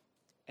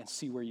and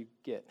see where you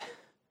get.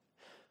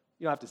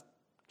 You don't have to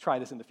try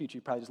this in the future.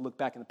 You probably just look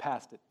back in the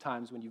past at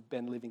times when you've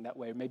been living that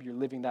way, or maybe you're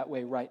living that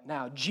way right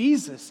now.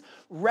 Jesus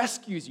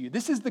rescues you.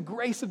 This is the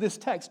grace of this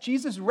text.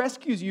 Jesus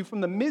rescues you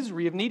from the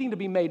misery of needing to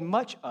be made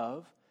much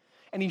of,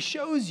 and he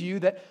shows you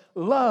that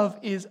love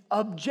is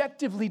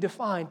objectively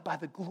defined by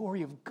the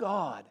glory of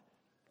God,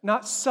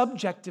 not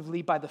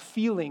subjectively by the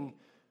feeling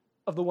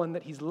of the one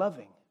that he's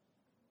loving.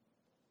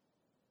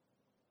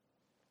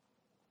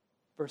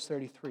 Verse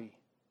 33,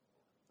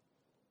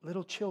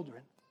 little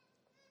children,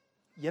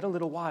 yet a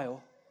little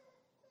while,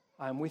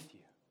 I am with you,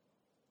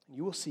 and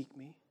you will seek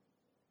me.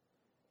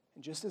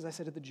 And just as I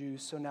said to the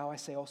Jews, so now I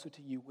say also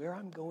to you, where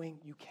I'm going,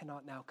 you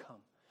cannot now come.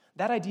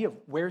 That idea of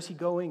where's he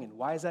going and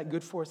why is that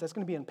good for us, that's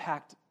going to be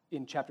unpacked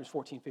in chapters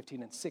 14,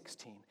 15, and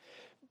 16.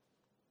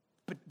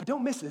 But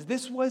don't miss this.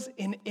 This was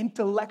an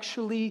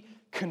intellectually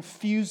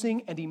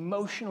confusing and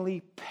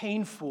emotionally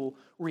painful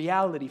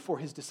reality for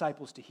his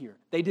disciples to hear.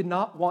 They did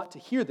not want to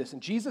hear this.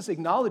 And Jesus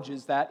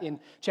acknowledges that in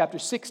chapter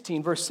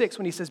 16, verse 6,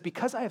 when he says,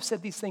 because I have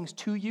said these things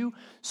to you,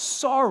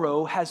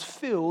 sorrow has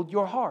filled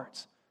your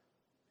hearts.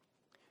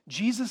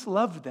 Jesus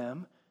loved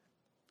them,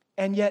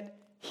 and yet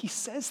he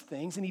says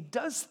things and he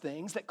does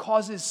things that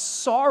causes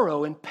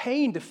sorrow and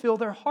pain to fill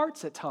their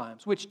hearts at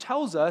times, which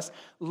tells us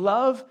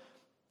love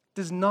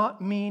does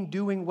not mean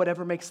doing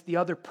whatever makes the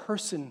other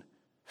person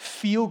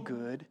feel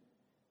good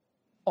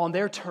on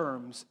their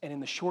terms and in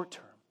the short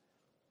term.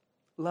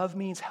 Love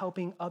means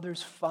helping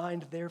others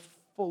find their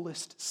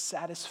fullest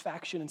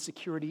satisfaction and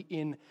security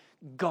in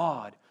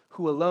God,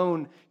 who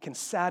alone can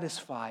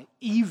satisfy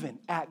even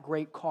at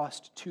great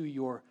cost to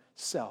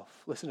yourself.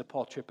 Listen to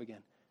Paul Tripp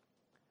again.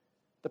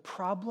 The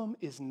problem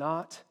is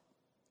not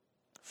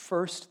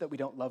first that we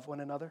don't love one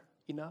another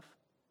enough.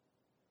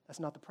 That's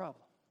not the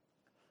problem.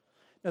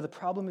 No, the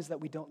problem is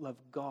that we don't love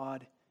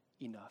God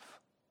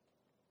enough.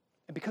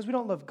 And because we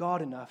don't love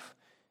God enough,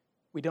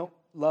 we don't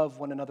love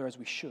one another as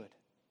we should.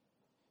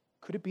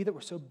 Could it be that we're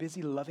so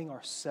busy loving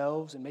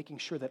ourselves and making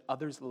sure that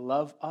others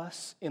love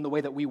us in the way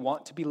that we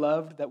want to be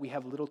loved that we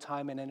have little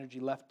time and energy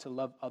left to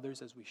love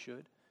others as we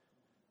should?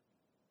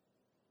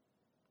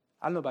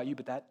 I don't know about you,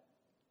 but that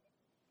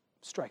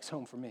strikes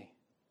home for me.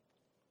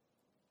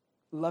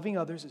 Loving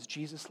others as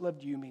Jesus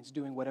loved you means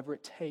doing whatever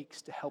it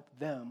takes to help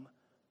them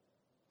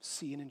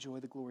see and enjoy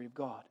the glory of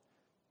God.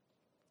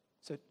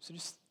 So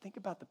just think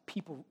about the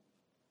people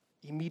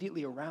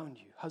immediately around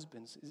you.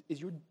 Husbands,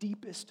 is your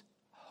deepest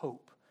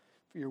hope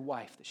for your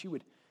wife that she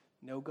would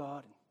know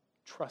God and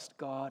trust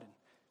God and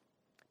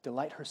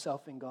delight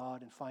herself in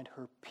God and find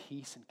her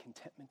peace and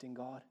contentment in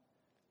God?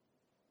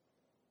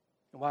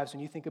 And wives,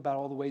 when you think about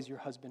all the ways your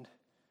husband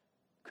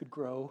could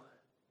grow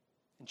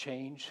and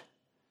change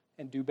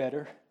and do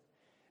better,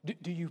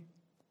 do you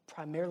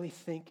primarily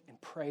think and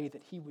pray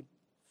that he would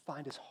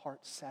find his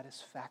heart's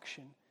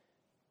satisfaction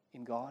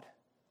in God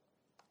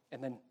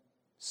and then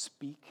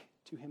speak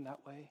to him that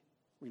way,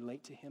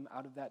 relate to him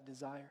out of that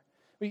desire?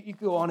 You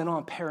go on and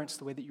on, parents,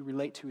 the way that you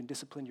relate to and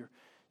discipline your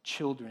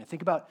children. And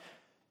think about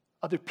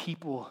other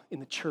people in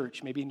the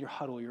church, maybe in your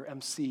huddle, your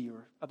MC,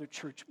 or other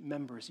church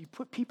members. You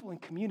put people in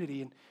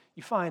community and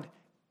you find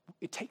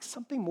it takes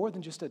something more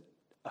than just an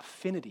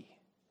affinity.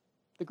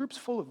 The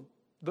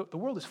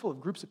world is full of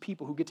groups of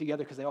people who get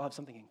together because they all have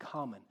something in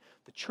common.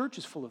 The church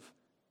is full of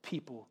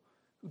people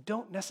who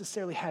don't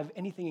necessarily have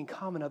anything in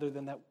common other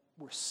than that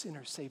we're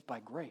sinners saved by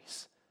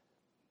grace.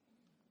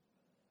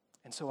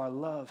 And so our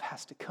love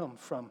has to come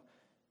from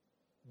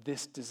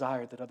this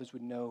desire that others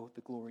would know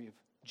the glory of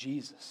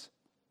Jesus.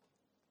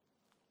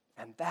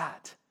 And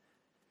that's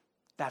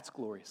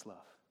glorious love.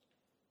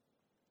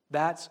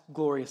 That's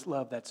glorious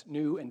love that's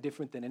new and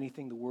different than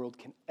anything the world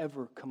can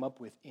ever come up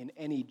with in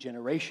any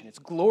generation. It's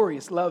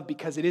glorious love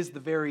because it is the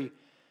very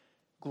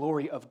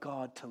glory of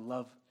God to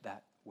love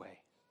that way.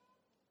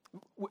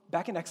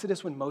 Back in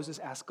Exodus when Moses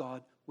asked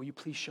God, will you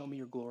please show me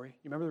your glory?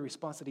 You remember the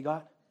response that he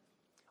got?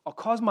 I'll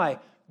cause my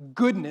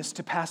goodness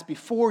to pass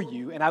before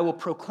you, and I will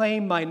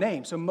proclaim my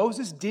name. So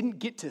Moses didn't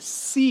get to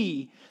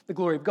see the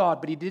glory of God,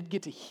 but he did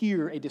get to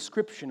hear a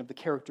description of the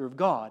character of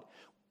God,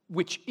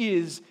 which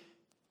is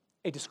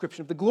a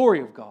description of the glory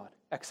of God.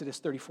 Exodus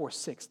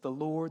 34:6, the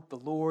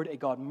Lord, a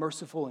God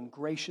merciful and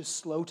gracious,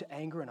 slow to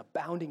anger and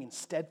abounding in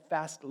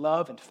steadfast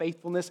love and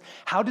faithfulness.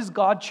 How does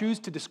God choose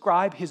to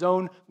describe his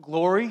own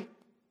glory?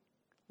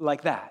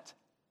 Like that.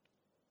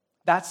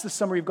 That's the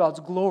summary of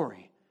God's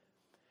glory.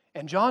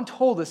 And John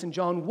told us in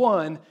John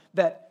 1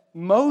 that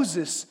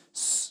Moses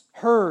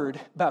heard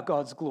about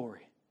God's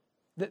glory.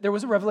 That there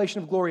was a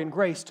revelation of glory and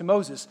grace to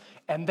Moses.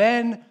 And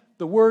then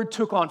the Word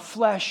took on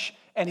flesh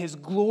and his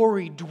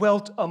glory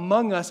dwelt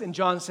among us. And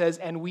John says,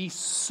 and we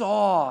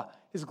saw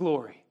his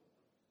glory.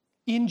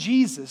 In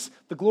Jesus,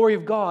 the glory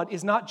of God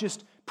is not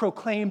just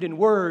proclaimed in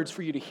words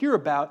for you to hear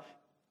about.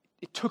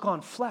 It took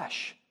on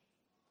flesh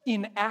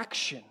in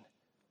action.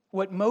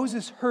 What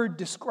Moses heard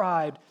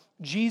described,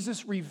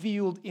 Jesus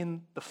revealed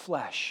in the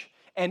flesh.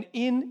 And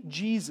in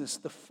Jesus,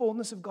 the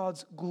fullness of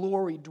God's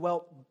glory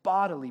dwelt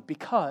bodily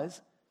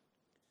because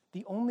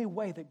the only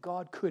way that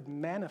God could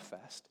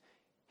manifest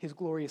his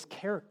glorious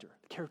character,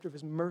 the character of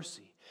his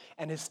mercy,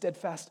 and his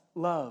steadfast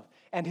love,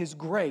 and his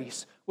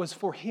grace was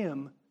for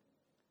him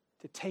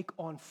to take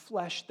on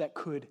flesh that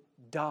could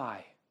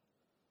die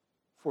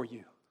for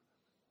you.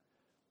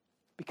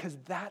 Because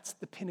that's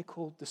the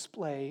pinnacle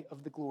display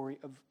of the glory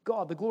of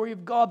God. The glory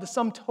of God, the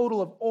sum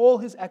total of all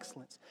his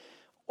excellence,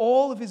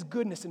 all of his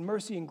goodness and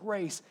mercy and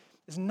grace,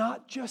 is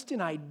not just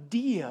an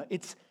idea,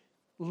 it's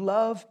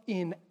love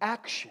in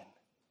action.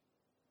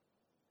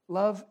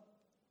 Love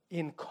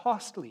in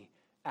costly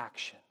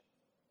action.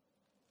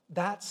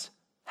 That's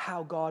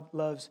how God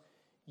loves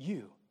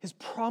you. His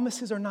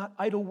promises are not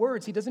idle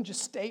words. He doesn't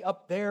just stay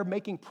up there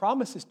making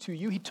promises to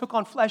you. He took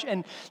on flesh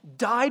and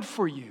died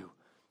for you.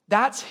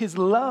 That's his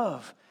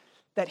love,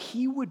 that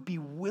he would be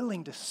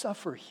willing to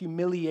suffer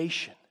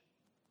humiliation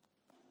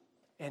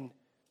and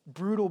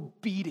brutal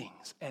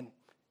beatings and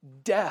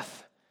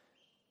death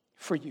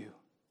for you.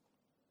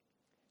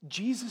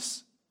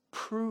 Jesus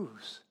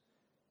proves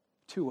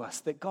to us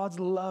that God's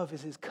love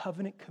is his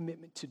covenant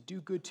commitment to do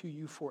good to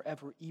you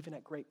forever, even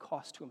at great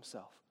cost to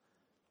himself.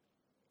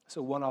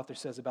 So one author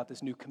says about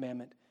this new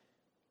commandment,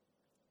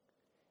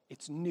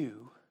 it's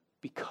new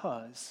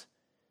because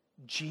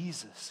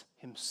Jesus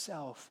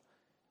himself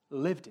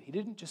lived it. He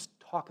didn't just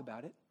talk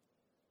about it.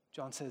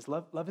 John says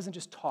love isn't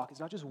just talk. It's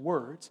not just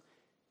words.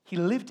 He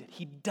lived it.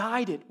 He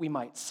died it, we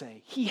might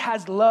say. He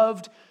has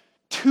loved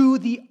to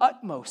the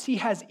utmost. He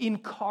has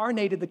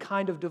incarnated the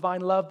kind of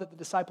divine love that the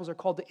disciples are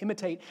called to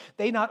imitate.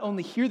 They not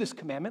only hear this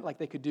commandment like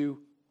they could do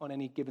on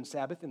any given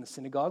Sabbath in the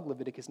synagogue,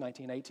 Leviticus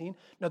 19:18.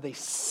 No, they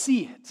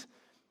see it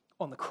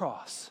on the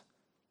cross.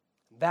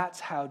 That's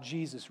how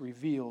Jesus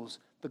reveals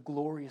the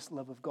glorious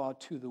love of God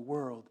to the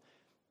world.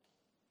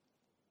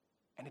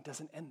 And it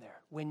doesn't end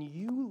there. When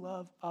you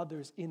love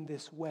others in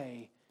this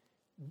way,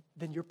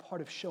 then you're part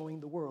of showing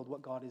the world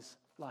what God is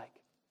like.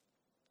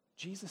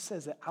 Jesus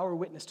says that our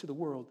witness to the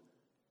world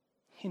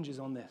hinges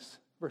on this.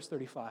 Verse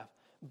 35,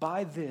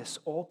 by this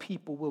all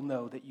people will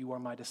know that you are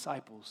my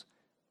disciples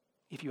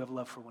if you have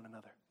love for one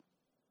another.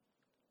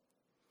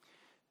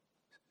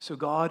 So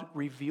God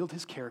revealed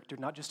his character,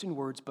 not just in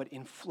words, but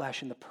in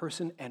flesh, in the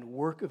person and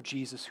work of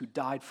Jesus who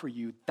died for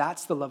you.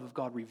 That's the love of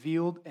God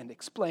revealed and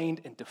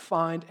explained and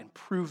defined and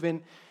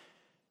proven.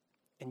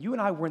 And you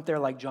and I weren't there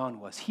like John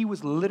was. He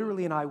was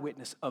literally an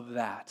eyewitness of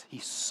that. He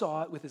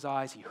saw it with his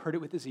eyes. He heard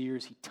it with his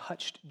ears. He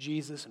touched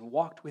Jesus and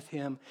walked with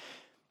him.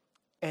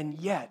 And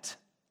yet,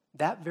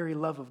 that very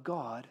love of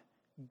God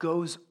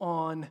goes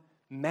on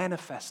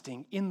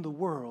manifesting in the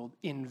world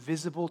in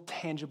visible,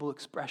 tangible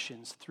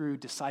expressions through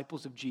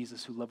disciples of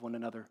Jesus who love one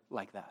another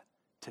like that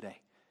today.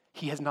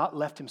 He has not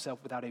left himself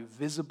without a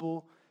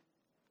visible,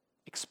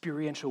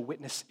 experiential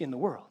witness in the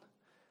world.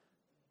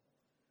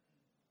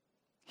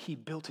 He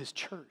built his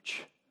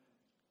church,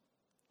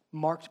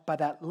 marked by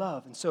that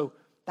love. And so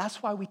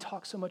that's why we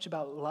talk so much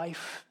about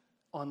life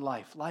on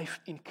life, life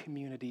in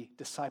community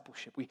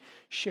discipleship. We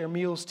share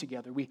meals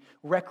together, we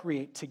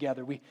recreate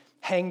together, we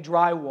hang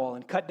drywall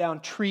and cut down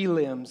tree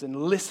limbs and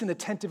listen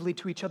attentively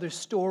to each other's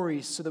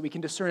stories so that we can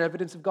discern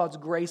evidence of God's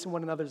grace in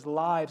one another's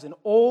lives. And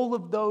all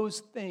of those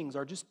things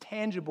are just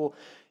tangible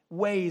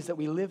ways that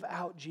we live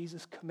out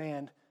Jesus'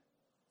 command,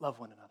 love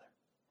one another.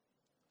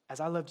 As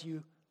I loved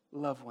you,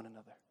 love one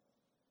another.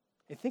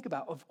 And think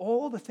about, of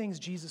all the things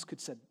Jesus could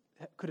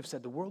have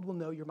said, the world will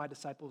know you're my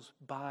disciples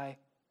by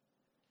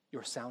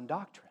your sound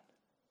doctrine,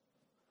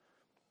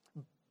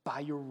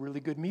 by your really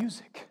good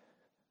music,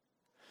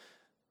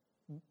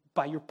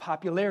 by your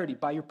popularity,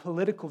 by your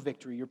political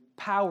victory, your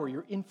power,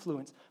 your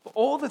influence.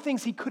 All the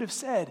things he could have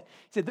said,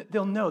 he said that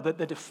they'll know that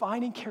the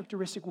defining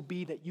characteristic will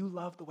be that you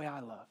love the way I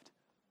loved.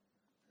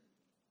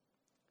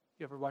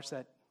 You ever watch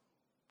that?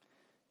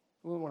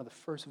 One of the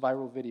first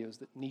viral videos,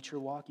 that nature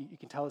walk. You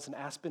can tell it's an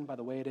aspen by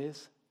the way it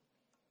is.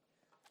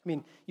 I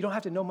mean, you don't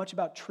have to know much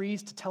about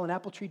trees to tell an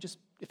apple tree. Just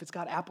if it's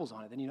got apples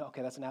on it, then you know,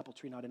 okay, that's an apple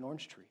tree, not an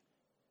orange tree.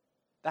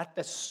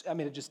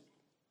 It just,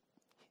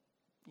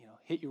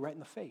 hit you right in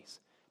the face.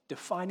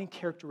 Defining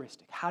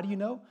characteristic. How do you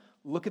know?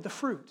 Look at the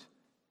fruit.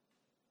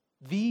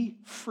 The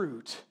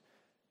fruit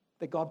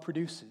that God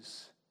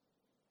produces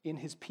in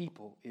his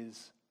people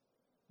is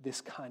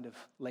this kind of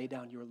lay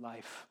down your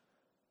life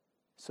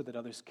so that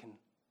others can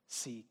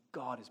see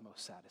God is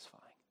most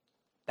satisfying.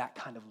 That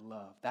kind of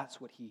love. That's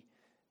what he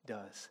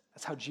does.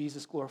 That's how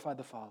Jesus glorified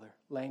the Father,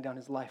 laying down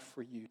his life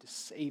for you to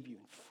save you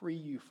and free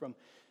you from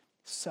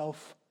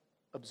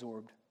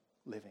self-absorbed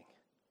living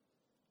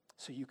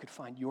so you could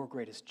find your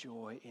greatest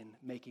joy in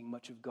making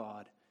much of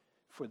God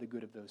for the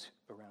good of those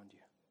around you.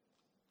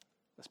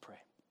 Let's pray.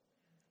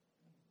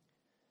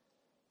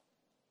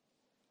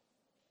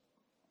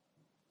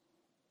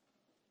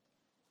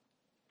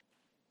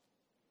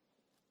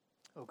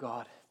 Oh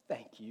God,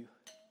 thank you.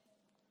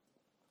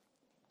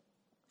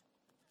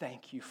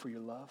 Thank you for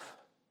your love.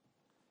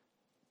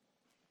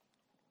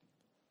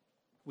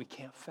 We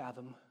can't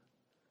fathom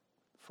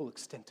the full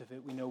extent of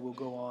it. We know we'll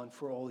go on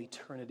for all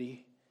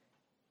eternity,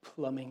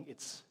 plumbing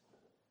its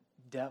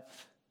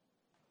depth,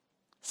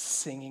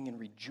 singing and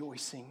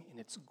rejoicing in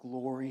its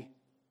glory.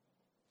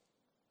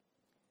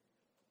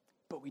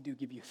 but we do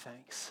give you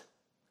thanks.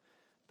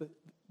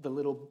 The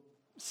little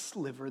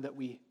sliver that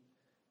we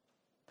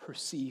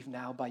perceive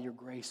now by your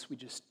grace, we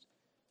just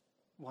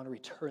want to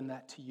return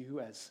that to you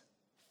as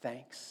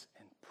thanks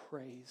and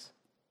praise.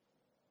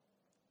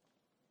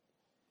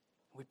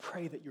 We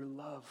pray that your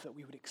love, that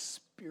we would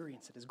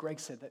experience it, as Greg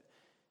said,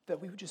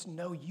 that we would just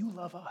know you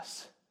love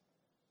us.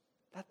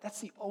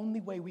 That's the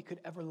only way we could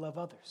ever love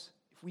others.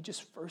 If we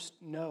just first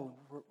know,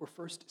 we're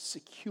first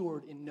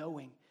secured in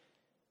knowing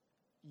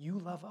you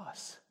love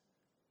us.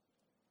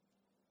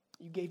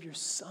 You gave your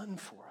son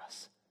for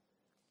us.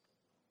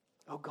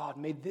 Oh God,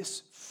 may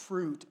this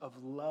fruit of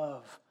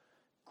love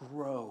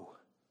grow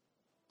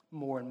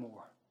more and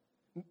more.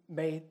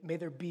 May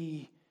there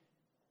be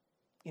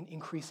an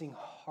increasing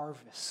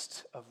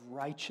harvest of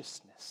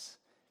righteousness,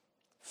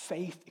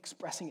 faith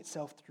expressing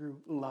itself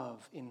through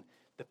love in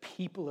the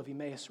people of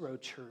Emmaus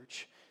Road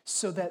Church,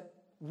 so that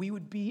we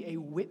would be a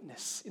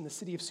witness in the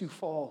city of Sioux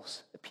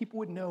Falls, that people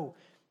would know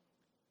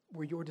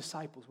we're your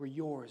disciples, we're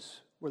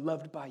yours, we're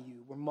loved by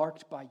you, we're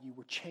marked by you,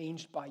 we're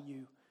changed by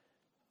you,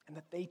 and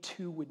that they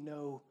too would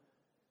know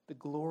the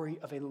glory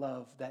of a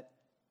love that,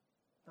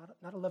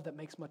 not a love that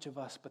makes much of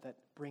us, but that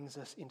brings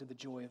us into the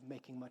joy of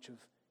making much of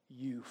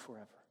you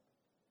forever.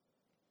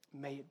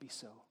 May it be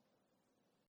so.